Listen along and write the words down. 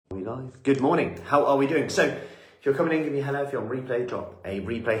live. Good morning. How are we doing? So, if you're coming in, give me a hello. If you're on replay, drop a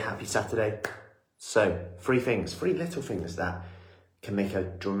replay. Happy Saturday. So, three little things that can make a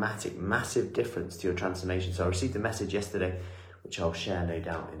dramatic, massive difference to your transformation. So, I received a message yesterday, which I'll share no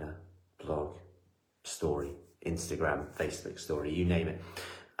doubt in a blog, story, Instagram, Facebook story, you name it.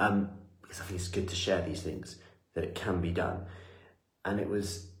 Because I think it's good to share these things, that it can be done. And it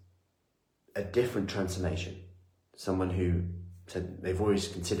was a different transformation. Someone who said they've always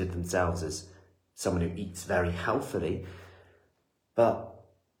considered themselves as someone who eats very healthily, but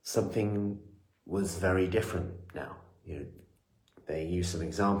something was very different now. You know, they use some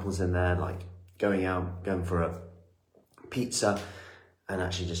examples in there, like going out, going for a pizza, and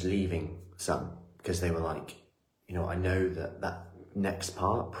actually just leaving some, because they were like, you know, I know that next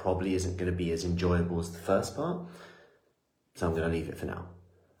part probably isn't going to be as enjoyable as the first part, so I'm going to leave it for now.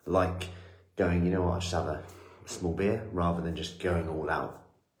 Like going, you know what, I'll just have a small beer rather than just going all out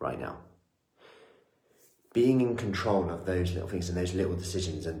right now. Being in control of those little things and those little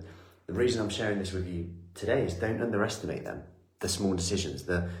decisions. And the reason I'm sharing this with you today is don't underestimate them. The small decisions,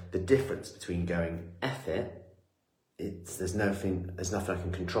 the difference between going F it, there's nothing I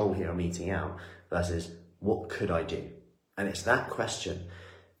can control here, I'm eating out, versus what could I do? And it's that question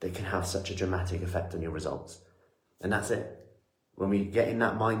that can have such a dramatic effect on your results. And that's it. When we get in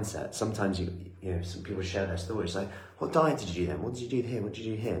that mindset, sometimes you know, some people share their stories like, what diet did you do then? What did you do here? What did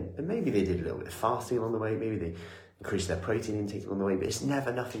you do here? And maybe they did a little bit of fasting along the way, maybe they increased their protein intake along the way, but it's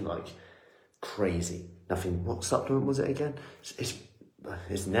never nothing like crazy. Nothing, what supplement was it again?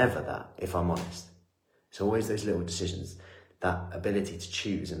 It's never that, if I'm honest. It's always those little decisions, that ability to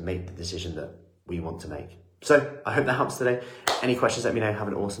choose and make the decision that we want to make. So I hope that helps today. Any questions, let me know. Have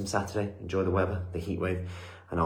an awesome Saturday. Enjoy the weather, the heat wave.